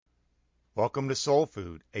Welcome to Soul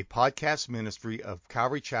Food, a podcast ministry of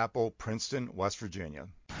Calvary Chapel, Princeton, West Virginia.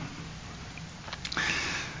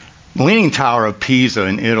 The Leaning Tower of Pisa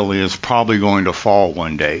in Italy is probably going to fall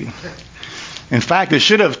one day. In fact, it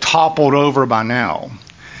should have toppled over by now.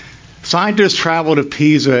 Scientists travel to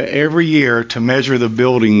Pisa every year to measure the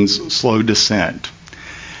building's slow descent.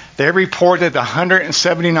 They report that the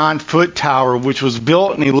 179-foot tower, which was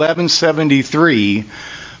built in 1173,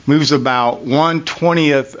 moves about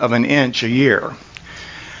 1/20th of an inch a year.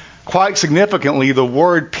 Quite significantly, the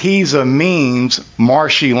word Pisa means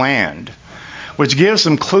marshy land, which gives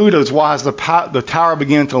some clue to why the tower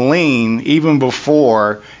began to lean even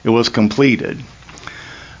before it was completed.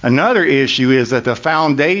 Another issue is that the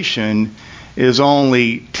foundation is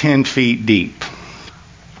only 10 feet deep.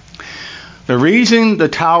 The reason the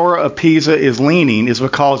Tower of Pisa is leaning is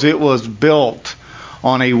because it was built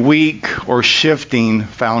on a weak or shifting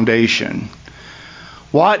foundation.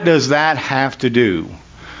 What does that have to do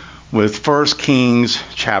with 1 Kings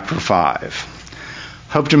chapter 5?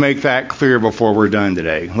 Hope to make that clear before we're done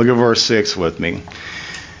today. Look at verse 6 with me.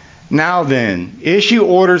 Now then, issue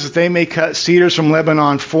orders that they may cut cedars from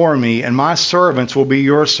Lebanon for me, and my servants will be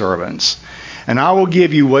your servants. And I will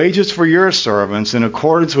give you wages for your servants in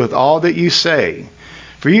accordance with all that you say.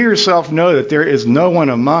 For you yourself know that there is no one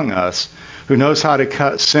among us who knows how to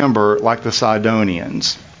cut timber like the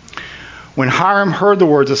Sidonians. When Hiram heard the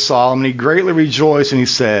words of Solomon, he greatly rejoiced, and he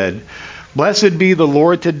said, Blessed be the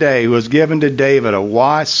Lord today, who has given to David a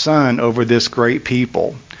wise son over this great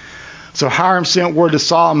people. So Hiram sent word to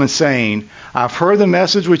Solomon, saying, I've heard the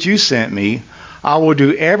message which you sent me. I will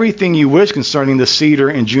do everything you wish concerning the cedar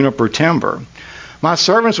and juniper timber. My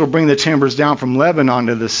servants will bring the timbers down from Lebanon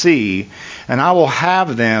to the sea, and I will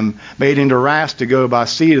have them made into rafts to go by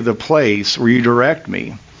sea to the place where you direct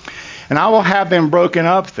me. And I will have them broken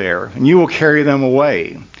up there, and you will carry them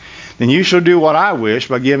away. Then you shall do what I wish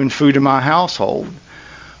by giving food to my household.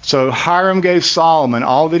 So Hiram gave Solomon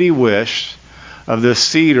all that he wished of the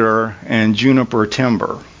cedar and juniper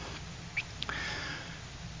timber.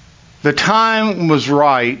 The time was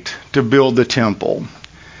right to build the temple.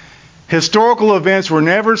 Historical events were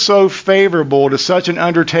never so favorable to such an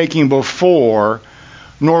undertaking before,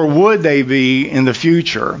 nor would they be in the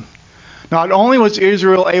future. Not only was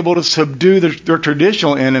Israel able to subdue their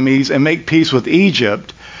traditional enemies and make peace with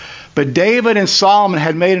Egypt, but David and Solomon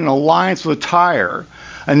had made an alliance with Tyre,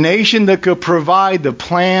 a nation that could provide the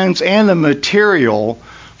plans and the material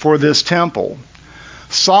for this temple.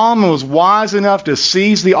 Solomon was wise enough to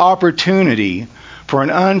seize the opportunity for an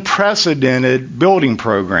unprecedented building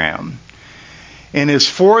program. In his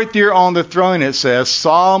 4th year on the throne, it says,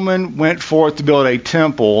 Solomon went forth to build a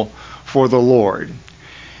temple for the Lord.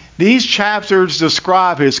 These chapters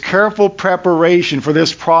describe his careful preparation for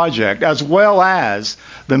this project, as well as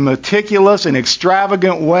the meticulous and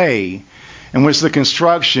extravagant way in which the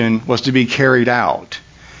construction was to be carried out.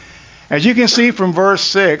 As you can see from verse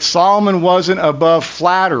 6, Solomon wasn't above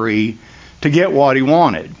flattery to get what he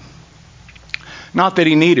wanted. Not that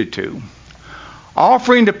he needed to.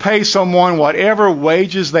 Offering to pay someone whatever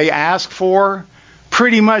wages they ask for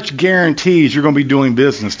pretty much guarantees you're going to be doing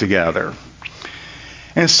business together.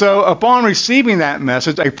 And so upon receiving that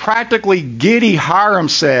message, a practically giddy Hiram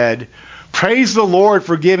said, Praise the Lord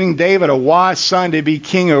for giving David a wise son to be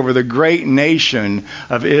king over the great nation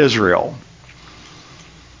of Israel.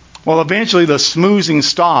 Well, eventually the smoozing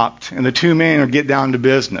stopped and the two men would get down to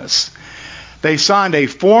business. They signed a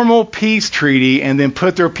formal peace treaty and then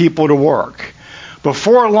put their people to work.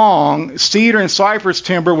 Before long, cedar and cypress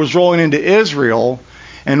timber was rolling into Israel,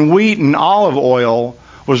 and wheat and olive oil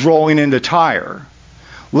was rolling into Tyre.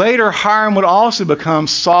 Later, Hiram would also become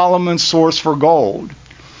Solomon's source for gold.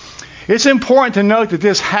 It's important to note that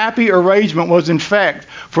this happy arrangement was in fact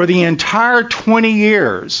for the entire 20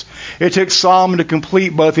 years it took Solomon to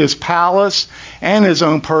complete both his palace and his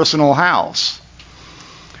own personal house.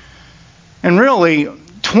 And really,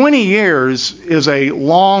 20 years is a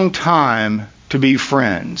long time to be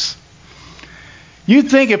friends. You'd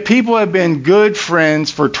think if people had been good friends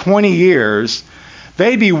for 20 years,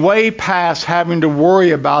 they'd be way past having to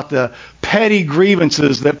worry about the petty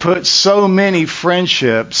grievances that put so many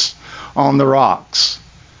friendships on the rocks.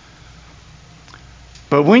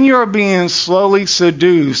 But when you're being slowly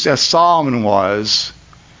seduced, as Solomon was,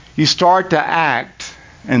 you start to act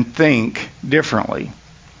and think differently.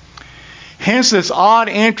 Hence this odd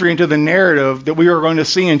entry into the narrative that we are going to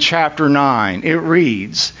see in chapter 9. It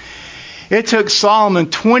reads, It took Solomon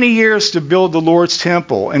 20 years to build the Lord's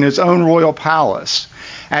temple in his own royal palace.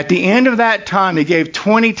 At the end of that time, he gave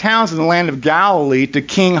 20 towns in the land of Galilee to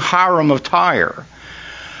King Hiram of Tyre.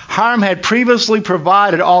 Hiram had previously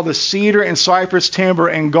provided all the cedar and cypress timber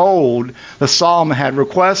and gold that Solomon had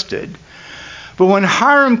requested. But when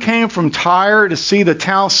Hiram came from Tyre to see the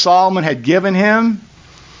town Solomon had given him,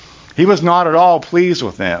 he was not at all pleased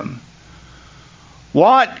with them.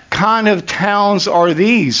 "What kind of towns are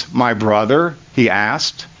these, my brother?" he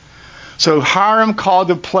asked. So Hiram called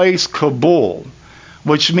the place Kabul,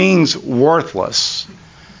 which means worthless,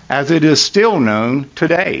 as it is still known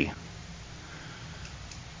today.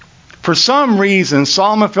 For some reason,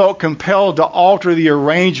 Solomon felt compelled to alter the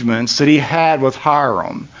arrangements that he had with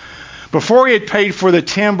Hiram. Before he had paid for the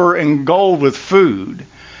timber and gold with food.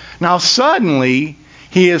 Now suddenly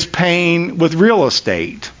he is paying with real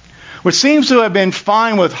estate, which seems to have been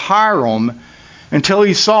fine with Hiram until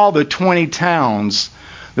he saw the 20 towns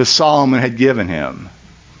that Solomon had given him.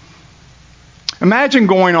 Imagine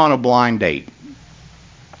going on a blind date.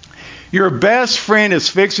 Your best friend is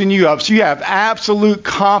fixing you up, so you have absolute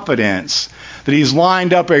confidence that he's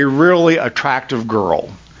lined up a really attractive girl.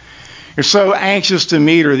 You're so anxious to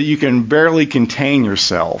meet her that you can barely contain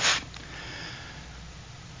yourself.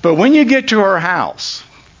 But when you get to her house,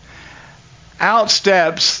 out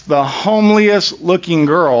steps the homeliest looking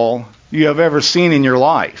girl you have ever seen in your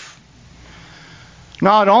life.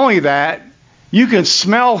 Not only that, you can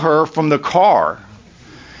smell her from the car.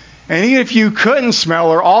 And even if you couldn't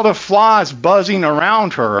smell her, all the flies buzzing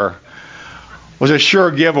around her was a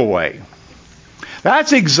sure giveaway.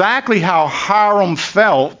 That's exactly how Hiram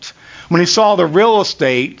felt when he saw the real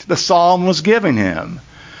estate that Solomon was giving him.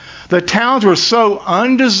 The towns were so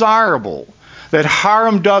undesirable that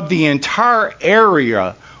Hiram dubbed the entire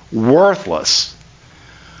area worthless,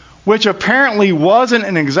 which apparently wasn't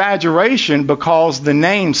an exaggeration because the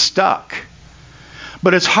name stuck.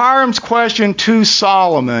 But it's Hiram's question to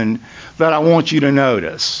Solomon that I want you to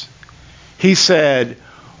notice. He said,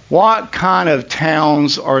 "What kind of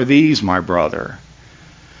towns are these, my brother?"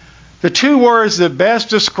 The two words that best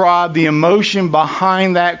describe the emotion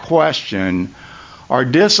behind that question are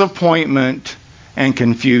disappointment and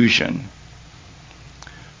confusion.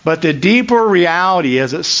 But the deeper reality is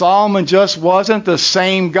that Solomon just wasn't the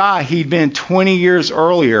same guy he'd been 20 years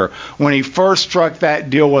earlier when he first struck that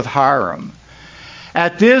deal with Hiram.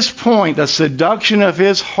 At this point, the seduction of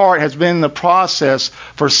his heart has been in the process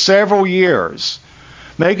for several years,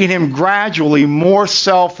 making him gradually more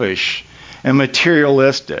selfish and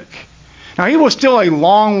materialistic. Now, he was still a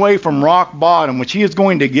long way from rock bottom, which he is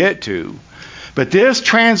going to get to. But this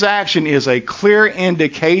transaction is a clear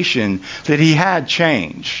indication that he had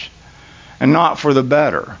changed, and not for the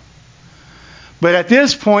better. But at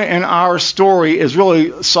this point in our story is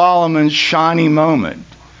really Solomon's shining moment.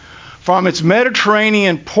 From its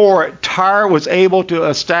Mediterranean port, Tyre was able to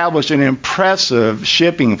establish an impressive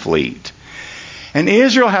shipping fleet. And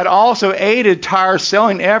Israel had also aided Tyre's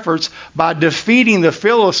selling efforts by defeating the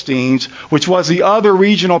Philistines, which was the other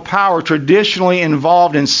regional power traditionally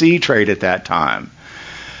involved in sea trade at that time.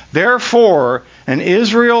 Therefore, an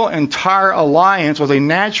Israel and Tyre alliance was a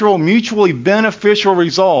natural, mutually beneficial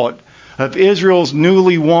result of Israel's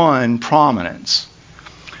newly won prominence.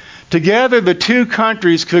 Together, the two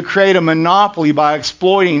countries could create a monopoly by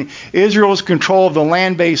exploiting Israel's control of the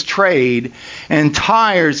land-based trade and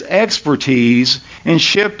Tyre's expertise in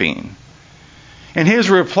shipping. In his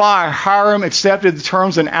reply, Hiram accepted the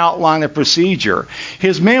terms and outlined the procedure.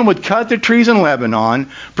 His men would cut the trees in Lebanon,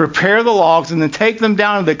 prepare the logs, and then take them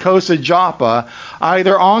down to the coast of Joppa,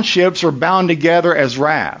 either on ships or bound together as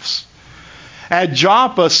rafts. At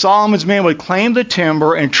Joppa, Solomon's men would claim the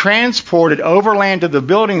timber and transport it overland to the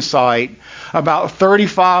building site about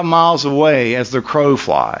 35 miles away as the crow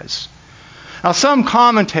flies. Now, some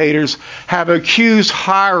commentators have accused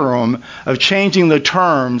Hiram of changing the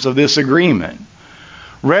terms of this agreement.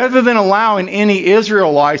 Rather than allowing any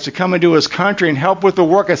Israelites to come into his country and help with the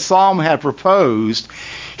work as Solomon had proposed,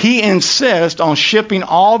 he insists on shipping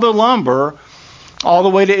all the lumber all the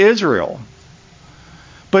way to Israel.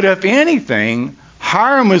 But if anything,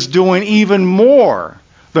 Hiram was doing even more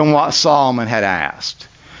than what Solomon had asked.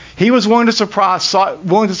 He was willing to supply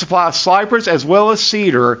cypress as well as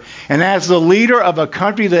cedar, and as the leader of a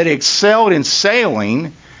country that excelled in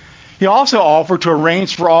sailing, he also offered to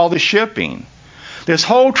arrange for all the shipping. This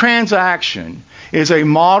whole transaction is a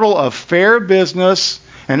model of fair business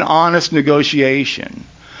and honest negotiation.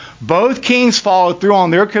 Both kings followed through on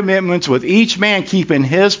their commitments, with each man keeping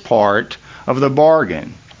his part of the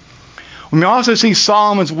bargain. We also see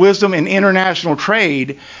Solomon's wisdom in international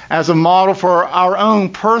trade as a model for our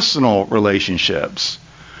own personal relationships.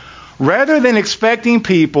 Rather than expecting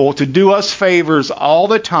people to do us favors all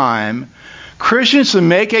the time, Christians should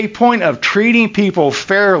make a point of treating people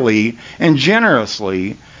fairly and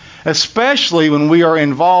generously especially when we are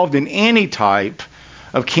involved in any type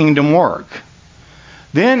of kingdom work.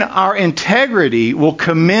 Then our integrity will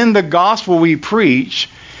commend the gospel we preach,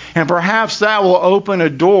 and perhaps that will open a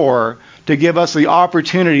door to give us the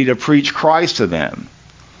opportunity to preach Christ to them.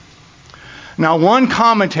 Now, one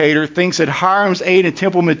commentator thinks that Hiram's aid in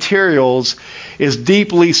temple materials is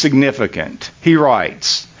deeply significant. He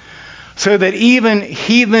writes, so that even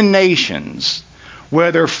heathen nations,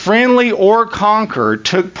 whether friendly or conquered,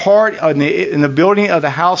 took part in the building of the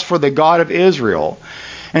house for the God of Israel,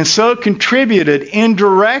 and so contributed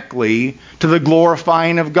indirectly to the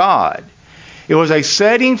glorifying of God. It was a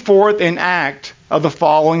setting forth in act of the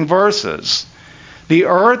following verses. The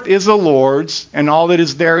earth is the Lord's, and all that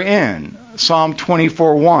is therein. Psalm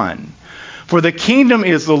 24:1. For the kingdom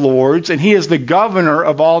is the Lord's, and he is the governor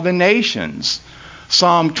of all the nations.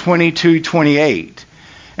 Psalm 22:28.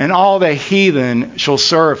 And all the heathen shall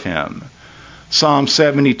serve him. Psalm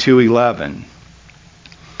 72:11.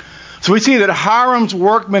 So we see that Hiram's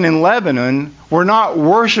workmen in Lebanon were not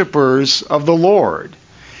worshipers of the Lord.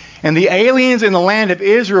 And the aliens in the land of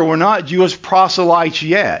Israel were not Jewish proselytes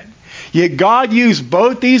yet. Yet God used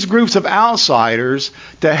both these groups of outsiders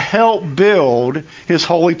to help build his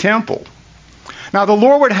holy temple. Now the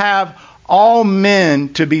Lord would have all men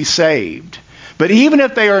to be saved. But even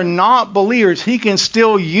if they are not believers, he can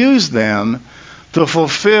still use them to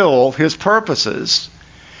fulfill his purposes.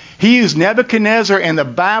 He used Nebuchadnezzar and the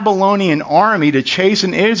Babylonian army to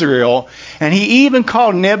chasten Israel, and he even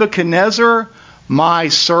called Nebuchadnezzar my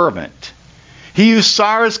servant. He used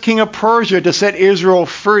Cyrus, king of Persia, to set Israel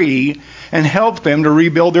free and help them to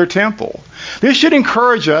rebuild their temple. This should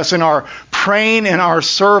encourage us in our praying and our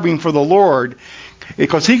serving for the Lord,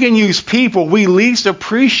 because he can use people we least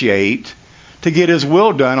appreciate to get his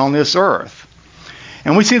will done on this earth.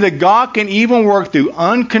 And we see that God can even work through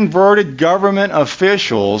unconverted government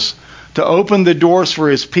officials to open the doors for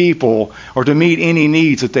his people or to meet any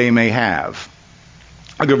needs that they may have.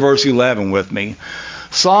 Look at verse 11 with me.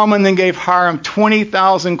 Solomon then gave Hiram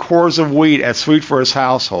 20,000 cores of wheat as food for his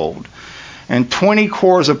household, and 20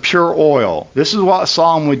 cores of pure oil. This is what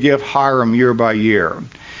Solomon would give Hiram year by year.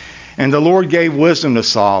 And the Lord gave wisdom to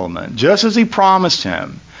Solomon, just as he promised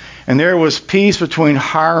him. And there was peace between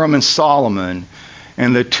Hiram and Solomon,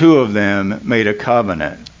 and the two of them made a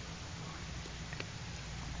covenant.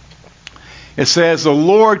 It says the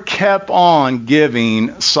Lord kept on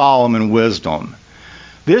giving Solomon wisdom.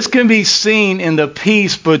 This can be seen in the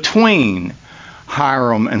peace between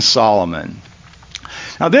Hiram and Solomon.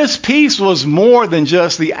 Now this peace was more than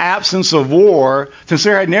just the absence of war, since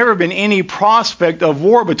there had never been any prospect of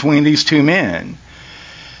war between these two men.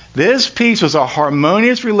 This peace was a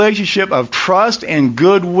harmonious relationship of trust and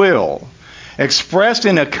goodwill, expressed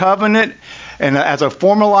in a covenant and as a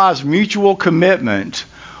formalized mutual commitment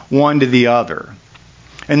one to the other.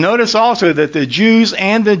 And notice also that the Jews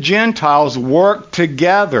and the Gentiles worked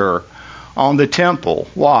together on the temple.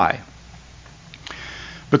 Why?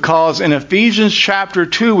 Because in Ephesians chapter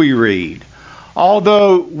 2 we read,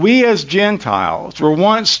 although we as Gentiles were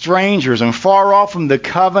once strangers and far off from the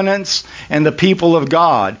covenants and the people of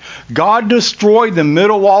God, God destroyed the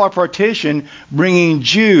middle wall of partition, bringing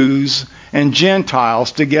Jews and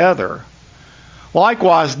Gentiles together.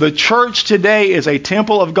 Likewise, the church today is a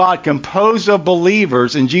temple of God composed of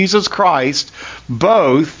believers in Jesus Christ,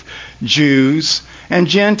 both Jews and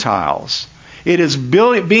Gentiles. It is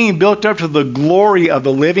being built up to the glory of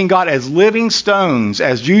the living God as living stones,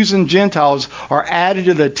 as Jews and Gentiles are added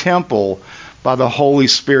to the temple by the Holy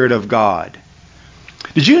Spirit of God.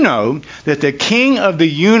 Did you know that the King of the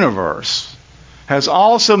universe has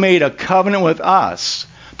also made a covenant with us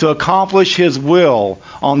to accomplish his will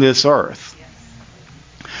on this earth?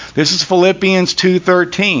 This is Philippians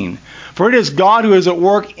 2:13. For it is God who is at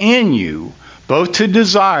work in you, both to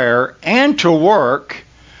desire and to work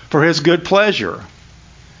for his good pleasure.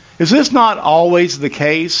 Is this not always the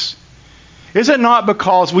case? Is it not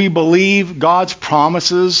because we believe God's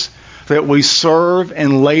promises that we serve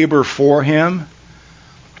and labor for him?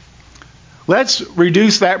 Let's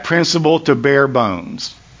reduce that principle to bare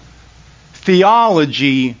bones.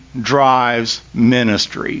 Theology drives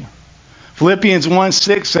ministry. Philippians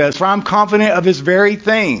 1:6 says, for I'm confident of this very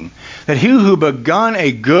thing, that he who begun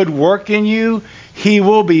a good work in you, he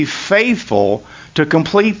will be faithful to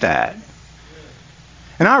complete that.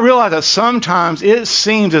 And I realize that sometimes it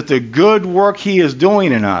seems that the good work he is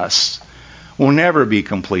doing in us will never be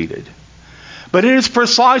completed. But it is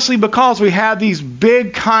precisely because we have these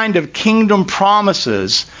big kind of kingdom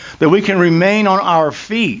promises that we can remain on our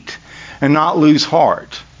feet and not lose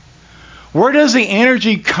heart. Where does the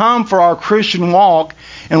energy come for our Christian walk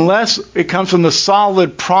unless it comes from the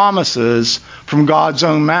solid promises from God's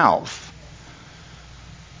own mouth?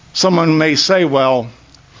 Someone may say, well,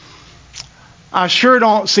 I sure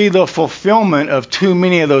don't see the fulfillment of too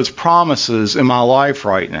many of those promises in my life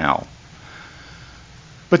right now.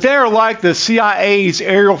 But they are like the CIA's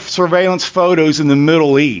aerial surveillance photos in the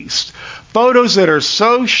Middle East. Photos that are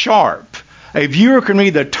so sharp, a viewer can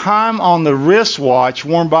read the time on the wristwatch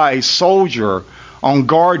worn by a soldier on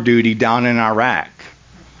guard duty down in Iraq.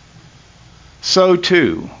 So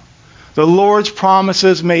too, the Lord's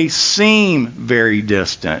promises may seem very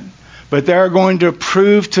distant, but they are going to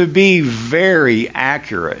prove to be very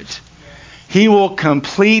accurate. He will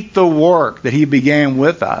complete the work that He began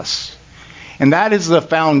with us. And that is the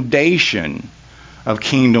foundation of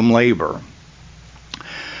kingdom labor.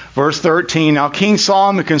 Verse 13, now King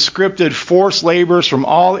Solomon conscripted forced laborers from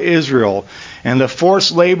all Israel, and the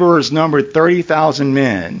forced laborers numbered 30,000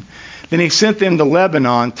 men. Then he sent them to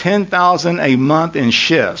Lebanon, 10,000 a month in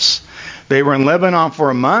shifts. They were in Lebanon for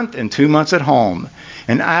a month and 2 months at home.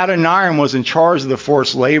 And Adoniram was in charge of the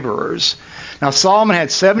forced laborers. Now Solomon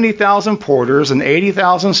had 70,000 porters and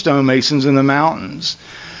 80,000 stonemasons in the mountains.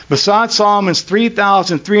 Besides Solomon's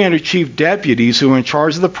 3,300 chief deputies who were in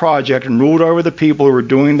charge of the project and ruled over the people who were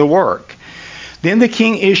doing the work. Then the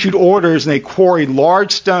king issued orders, and they quarried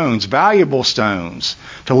large stones, valuable stones,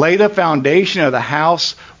 to lay the foundation of the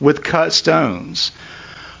house with cut stones.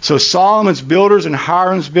 So Solomon's builders and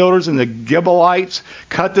Hiram's builders and the Gibeonites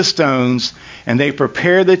cut the stones, and they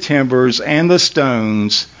prepared the timbers and the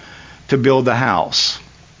stones to build the house.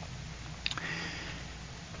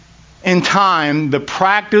 In time, the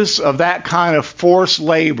practice of that kind of forced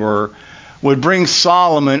labor would bring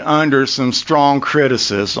Solomon under some strong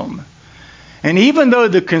criticism. And even though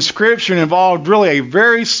the conscription involved really a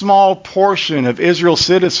very small portion of Israel's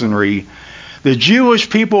citizenry, the Jewish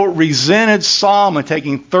people resented Solomon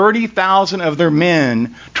taking 30,000 of their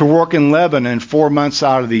men to work in Lebanon 4 months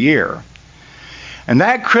out of the year. And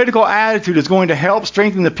that critical attitude is going to help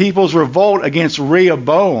strengthen the people's revolt against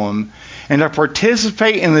Rehoboam and to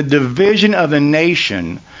participate in the division of the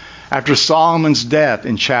nation after Solomon's death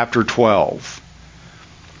in chapter 12.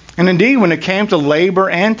 And indeed, when it came to labor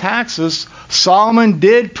and taxes, Solomon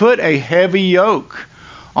did put a heavy yoke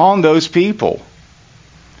on those people.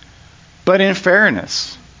 But in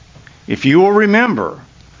fairness, if you will remember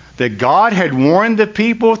that God had warned the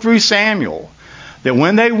people through Samuel that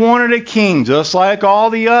when they wanted a king, just like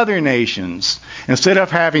all the other nations, instead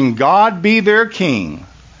of having God be their king,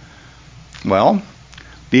 well,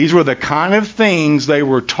 these were the kind of things they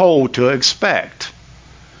were told to expect.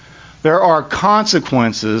 There are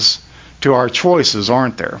consequences to our choices,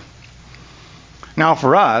 aren't there? Now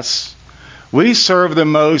for us, we serve the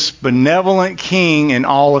most benevolent king in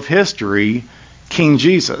all of history, King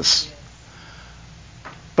Jesus.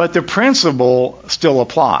 But the principle still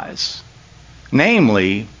applies.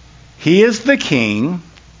 Namely, He is the king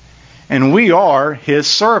and we are His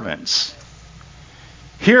servants.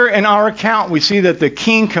 Here in our account, we see that the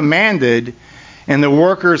king commanded and the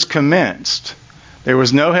workers commenced. There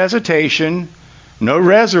was no hesitation, no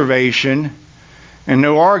reservation, and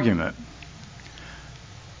no argument.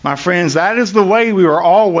 My friends, that is the way we are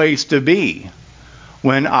always to be.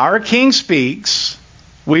 When our king speaks,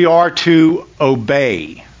 we are to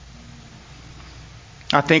obey.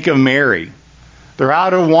 I think of Mary. They're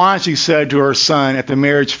out of wine, she said to her son at the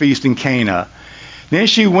marriage feast in Cana. Then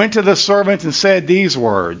she went to the servant and said these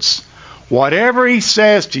words, "Whatever he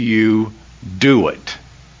says to you, do it."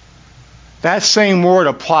 That same word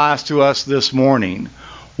applies to us this morning.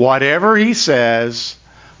 Whatever he says,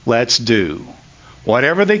 let's do.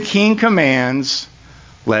 Whatever the king commands,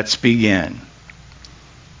 let's begin.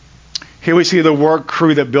 Here we see the work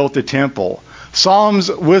crew that built the temple. Solomon's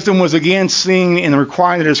wisdom was again seen in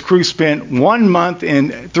requiring that his crew spent 1 month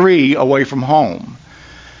in 3 away from home.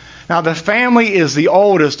 Now, the family is the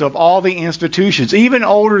oldest of all the institutions, even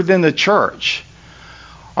older than the church.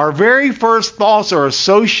 Our very first thoughts are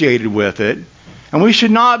associated with it, and we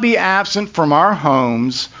should not be absent from our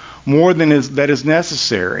homes more than that is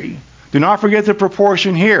necessary. Do not forget the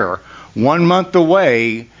proportion here, 1 month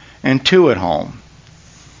away and 2 at home.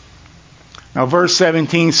 Now, verse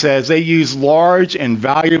 17 says, they used large and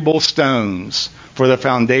valuable stones for the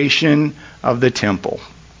foundation of the temple.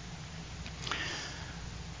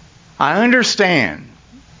 I understand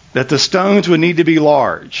that the stones would need to be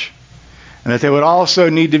large and that they would also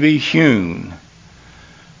need to be hewn.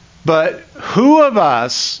 But who of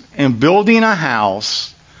us in building a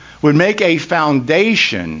house would make a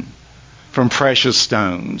foundation from precious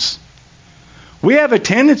stones? We have a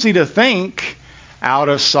tendency to think out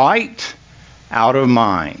of sight, out of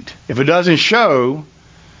mind. If it doesn't show,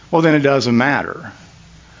 well, then it doesn't matter.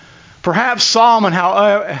 Perhaps Solomon,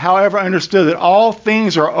 however, understood that all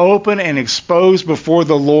things are open and exposed before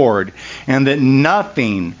the Lord, and that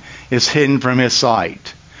nothing is hidden from his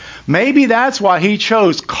sight. Maybe that's why he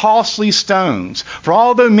chose costly stones. For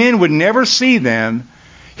although men would never see them,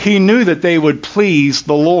 he knew that they would please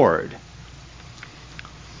the Lord.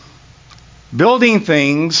 Building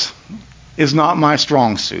things is not my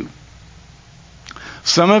strong suit.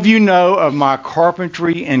 Some of you know of my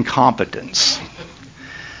carpentry incompetence.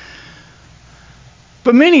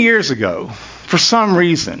 But many years ago, for some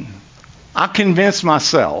reason, I convinced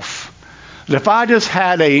myself that if I just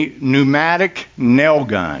had a pneumatic nail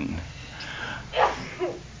gun,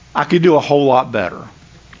 I could do a whole lot better.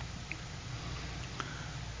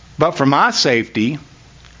 But for my safety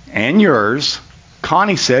and yours,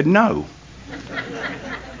 Connie said no.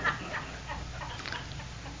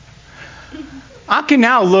 I can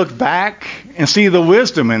now look back and see the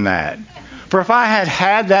wisdom in that. For if I had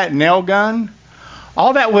had that nail gun,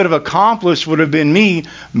 all that would have accomplished would have been me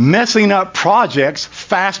messing up projects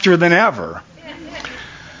faster than ever.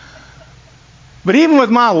 But even with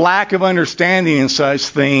my lack of understanding in such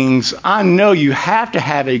things, I know you have to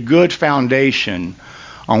have a good foundation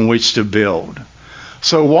on which to build.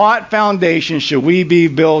 So what foundation should we be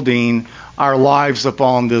building our lives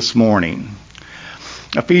upon this morning?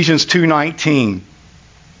 Ephesians 2:19.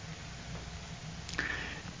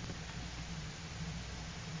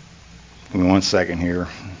 Give me 1 second here.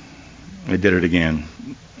 I did it again.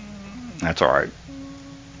 That's all right.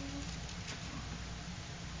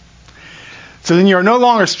 So then you are no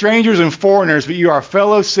longer strangers and foreigners, but you are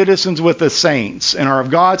fellow citizens with the saints and are of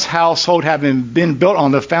God's household, having been built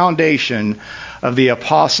on the foundation of the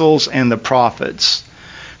apostles and the prophets.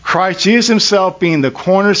 Christ Jesus himself being the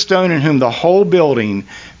cornerstone, in whom the whole building,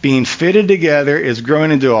 being fitted together, is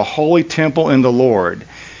grown into a holy temple in the Lord,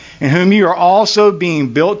 in whom you are also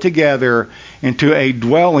being built together into a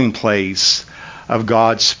dwelling place of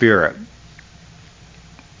God's Spirit.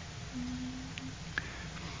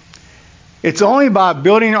 It's only by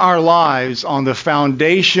building our lives on the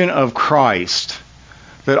foundation of Christ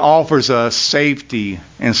that offers us safety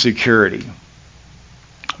and security.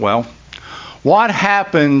 Well, what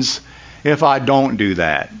happens if I don't do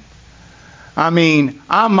that? I mean,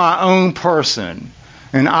 I'm my own person,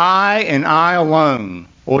 and I alone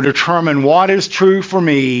will determine what is true for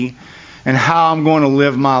me and how I'm going to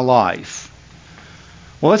live my life.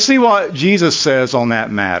 Well, let's see what Jesus says on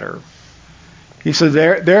that matter. He said,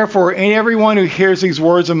 therefore, everyone who hears these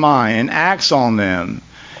words of mine and acts on them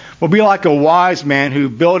will be like a wise man who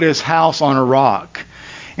built his house on a rock.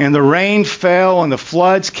 And the rain fell, and the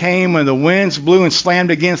floods came, and the winds blew and slammed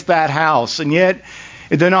against that house. And yet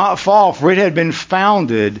it did not fall, for it had been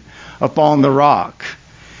founded upon the rock.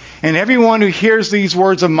 And everyone who hears these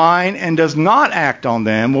words of mine and does not act on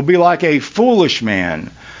them will be like a foolish man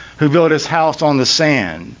who built his house on the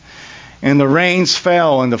sand. And the rains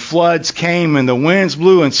fell, and the floods came, and the winds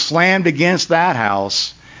blew and slammed against that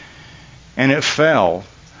house, and it fell,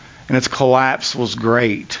 and its collapse was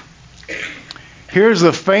great. Here's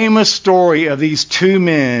the famous story of these two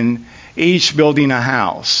men, each building a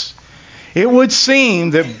house. It would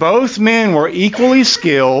seem that both men were equally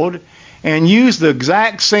skilled and used the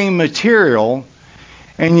exact same material,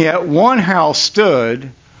 and yet one house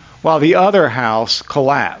stood while the other house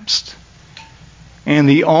collapsed. And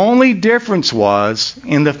the only difference was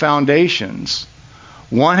in the foundations.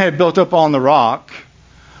 One had built up on the rock,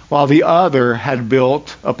 while the other had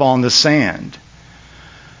built upon the sand.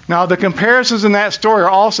 Now, the comparisons in that story are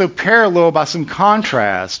also paralleled by some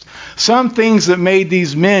contrast, some things that made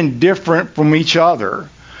these men different from each other.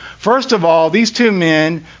 First of all, these two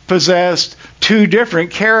men possessed two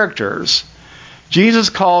different characters.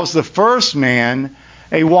 Jesus calls the first man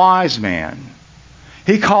a wise man.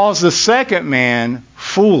 He calls the second man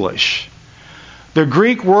foolish. The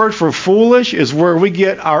Greek word for foolish is where we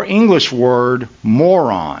get our English word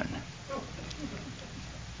moron.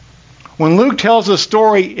 When Luke tells the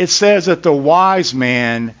story, it says that the wise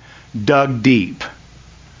man dug deep.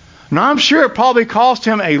 Now, I'm sure it probably cost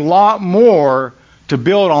him a lot more to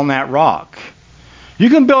build on that rock. You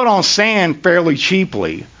can build on sand fairly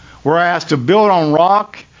cheaply, whereas to build on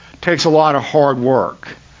rock takes a lot of hard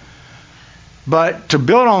work. But to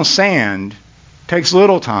build on sand takes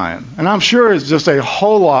little time, and I'm sure it's just a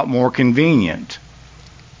whole lot more convenient.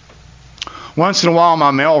 Once in a while on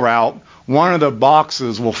my mail route, one of the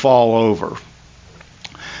boxes will fall over.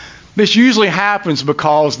 This usually happens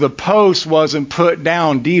because the post wasn't put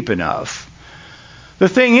down deep enough. The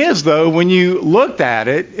thing is, though, when you looked at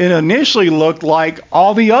it, it initially looked like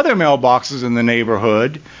all the other mailboxes in the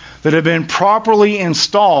neighborhood that had been properly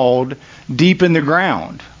installed deep in the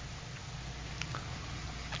ground.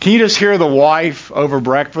 Can you just hear the wife over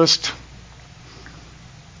breakfast?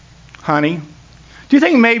 Honey, do you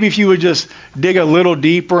think maybe if you would just dig a little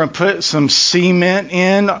deeper and put some cement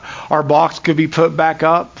in, our box could be put back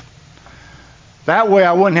up? That way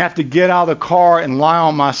I wouldn't have to get out of the car and lie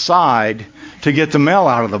on my side to get the mail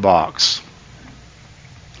out of the box.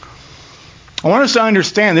 I want us to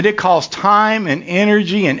understand that it costs time and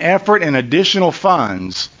energy and effort and additional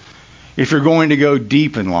funds if you're going to go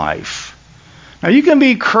deep in life. Now, you can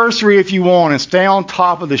be cursory if you want and stay on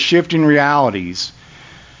top of the shifting realities.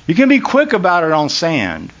 You can be quick about it on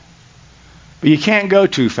sand, but you can't go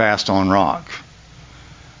too fast on rock.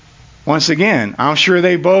 Once again, I'm sure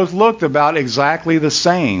they both looked about exactly the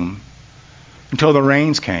same until the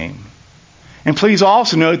rains came. And please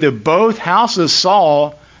also note that both houses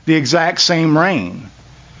saw the exact same rain.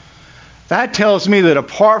 That tells me that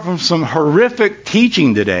apart from some horrific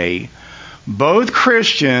teaching today, both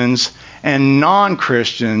Christians and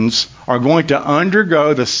non-Christians are going to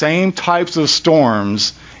undergo the same types of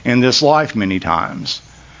storms in this life many times.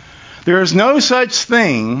 There is no such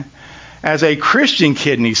thing as a Christian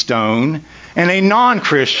kidney stone and a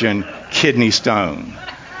non-Christian kidney stone.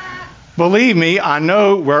 Believe me, I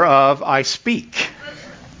know whereof I speak.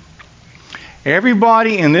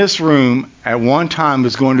 Everybody in this room at one time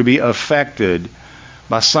is going to be affected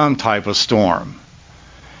by some type of storm.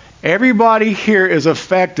 Everybody here is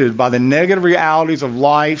affected by the negative realities of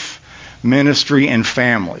life, ministry, and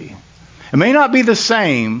family. It may not be the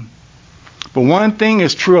same, but one thing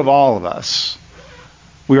is true of all of us.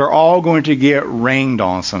 We are all going to get rained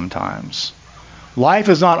on sometimes. Life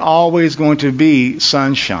is not always going to be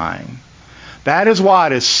sunshine. That is why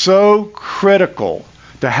it is so critical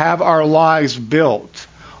to have our lives built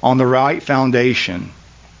on the right foundation.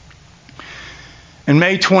 In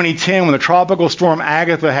May 2010, when the tropical storm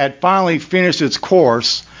Agatha had finally finished its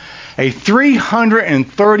course, a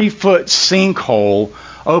 330-foot sinkhole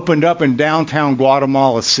opened up in downtown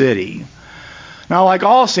Guatemala City. Now, like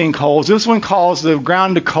all sinkholes, this one caused the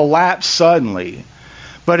ground to collapse suddenly.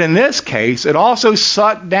 But in this case, it also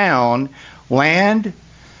sucked down land,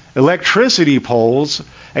 electricity poles,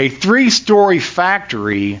 a 3-story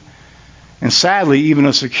factory, and sadly, even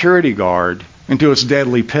a security guard into its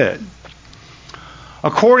deadly pit.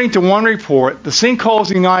 According to one report, the sinkholes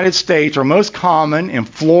in the United States are most common in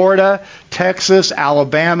Florida, Texas,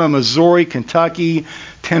 Alabama, Missouri, Kentucky,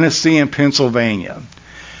 Tennessee, and Pennsylvania.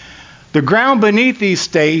 The ground beneath these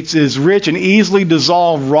states is rich in easily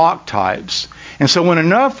dissolved rock types. And so when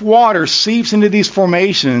enough water seeps into these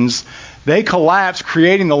formations, they collapse,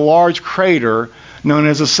 creating the large crater known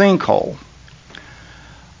as a sinkhole.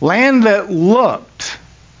 Land that looked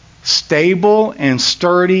stable and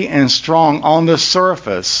sturdy and strong on the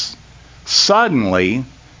surface suddenly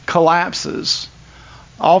collapses,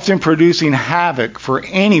 often producing havoc for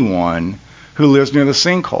anyone who lives near the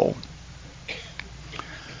sinkhole.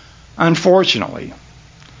 Unfortunately,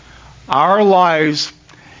 our lives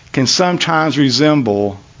can sometimes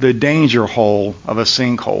resemble the danger hole of a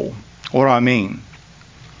sinkhole. What do I mean?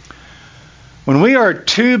 When we are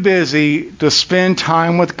too busy to spend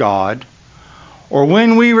time with God, or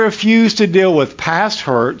when we refuse to deal with past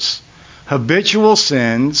hurts, habitual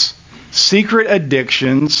sins, secret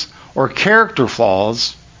addictions, or character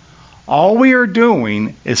flaws, all we are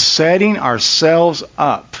doing is setting ourselves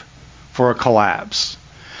up for a collapse.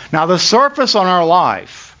 Now, the surface on our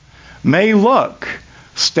life may look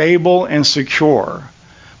stable and secure,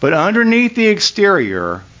 but underneath the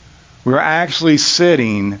exterior, we're actually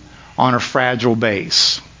sitting on a fragile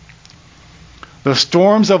base. The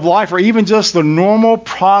storms of life, or even just the normal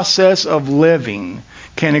process of living,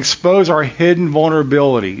 can expose our hidden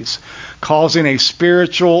vulnerabilities, causing a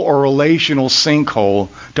spiritual or relational sinkhole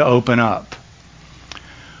to open up.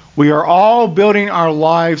 We are all building our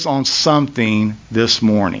lives on something this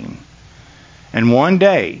morning. And one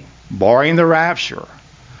day, barring the rapture,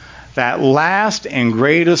 that last and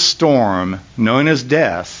greatest storm, known as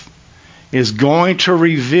death, is going to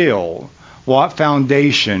reveal what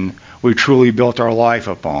foundation we truly built our life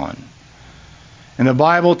upon. And the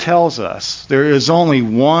Bible tells us there is only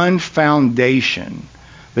one foundation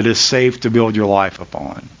that is safe to build your life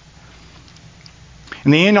upon. In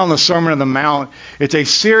the end, on the Sermon on the Mount, it's a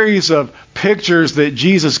series of pictures that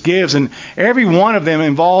Jesus gives, and every one of them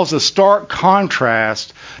involves a stark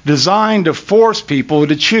contrast designed to force people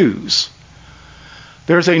to choose.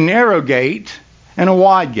 There's a narrow gate and a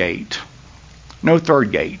wide gate. No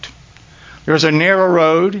third gate. There's a narrow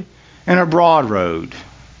road and a broad road.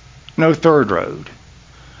 No third road.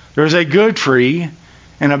 There's a good tree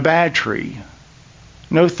and a bad tree.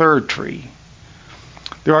 No third tree.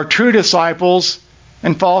 There are true disciples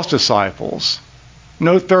and false disciples.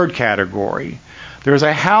 No third category. There's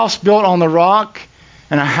a house built on the rock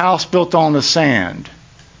and a house built on the sand.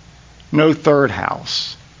 No third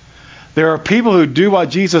house. There are people who do what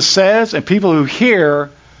Jesus says and people who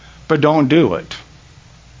hear but don't do it.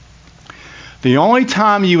 The only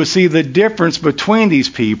time you would see the difference between these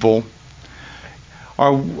people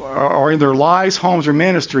or in their lives, homes, or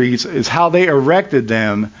ministries is how they erected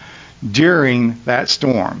them during that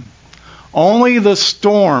storm. Only the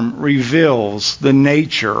storm reveals the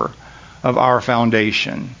nature of our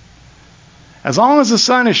foundation. As long as the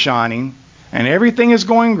sun is shining and everything is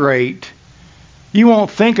going great, you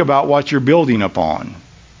won't think about what you're building upon.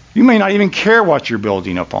 You may not even care what you're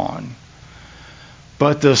building upon.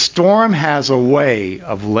 But the storm has a way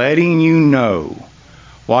of letting you know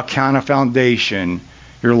what kind of foundation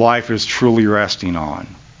your life is truly resting on.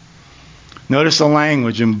 Notice the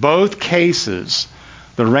language. In both cases,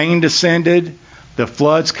 the rain descended, the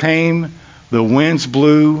floods came, the winds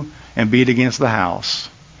blew and beat against the house.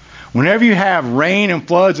 Whenever you have rain and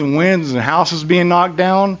floods and winds and houses being knocked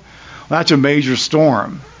down, that's a major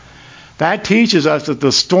storm. That teaches us that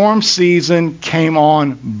the storm season came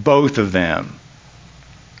on both of them.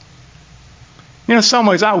 In some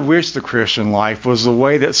ways, I wish the Christian life was the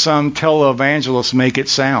way that some televangelists make it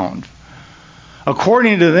sound.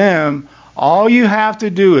 According to them, all you have to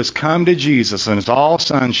do is come to Jesus and it's all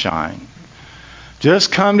sunshine.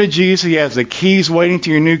 Just come to Jesus. He has the keys waiting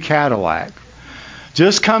to your new Cadillac.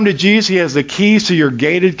 Just come to Jesus. He has the keys to your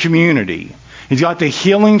gated community. He's got the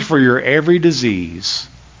healing for your every disease.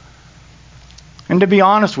 And to be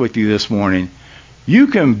honest with you this morning, you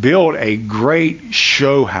can build a great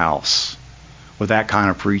show house with that kind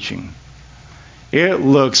of preaching. It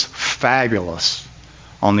looks fabulous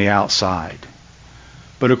on the outside.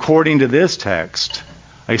 But according to this text,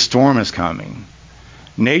 a storm is coming.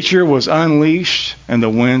 Nature was unleashed and the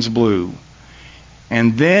winds blew.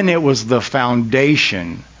 And then it was the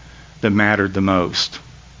foundation that mattered the most.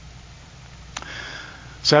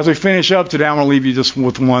 So as we finish up today, I want to leave you just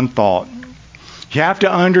with one thought. You have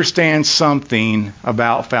to understand something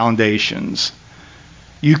about foundations.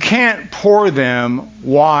 You can't pour them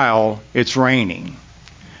while it's raining.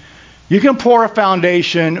 You can pour a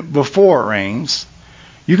foundation before it rains.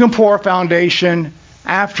 You can pour a foundation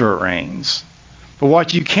after it rains. But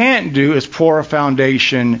what you can't do is pour a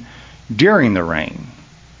foundation during the rain.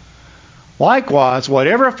 Likewise,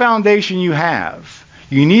 whatever foundation you have,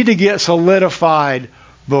 you need to get solidified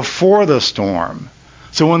before the storm.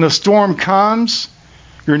 So when the storm comes,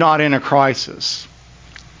 you're not in a crisis.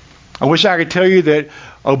 I wish I could tell you that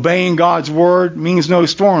obeying God's word means no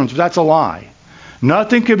storms, but that's a lie.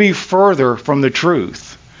 Nothing could be further from the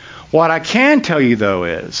truth. What I can tell you, though,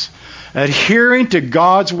 is adhering to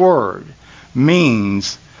God's word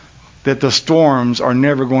means that the storms are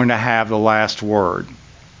never going to have the last word.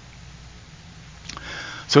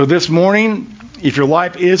 So this morning, if your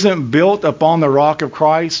life isn't built upon the rock of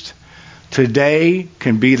Christ, today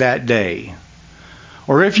can be that day.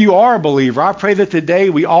 Or if you are a believer, I pray that today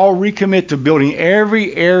we all recommit to building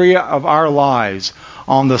every area of our lives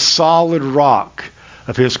on the solid rock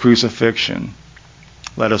of His crucifixion.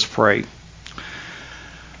 Let us pray.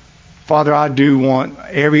 Father, I do want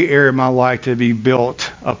every area of my life to be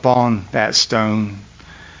built upon that stone.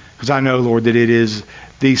 Because I know, Lord, that it is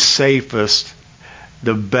the safest,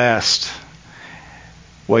 the best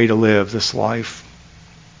way to live this life.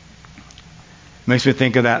 It makes me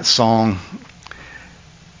think of that song.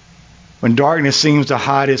 When darkness seems to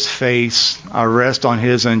hide His face, I rest on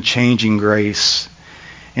His unchanging grace.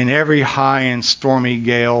 In every high and stormy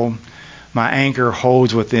gale, my anchor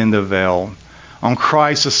holds within the veil. On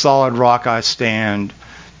Christ, the solid rock, I stand.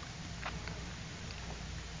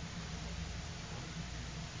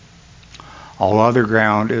 All other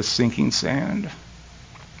ground is sinking sand.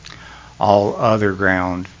 All other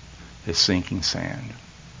ground is sinking sand.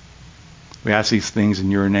 We ask these things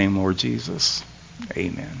in your name, Lord Jesus.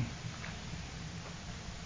 Amen.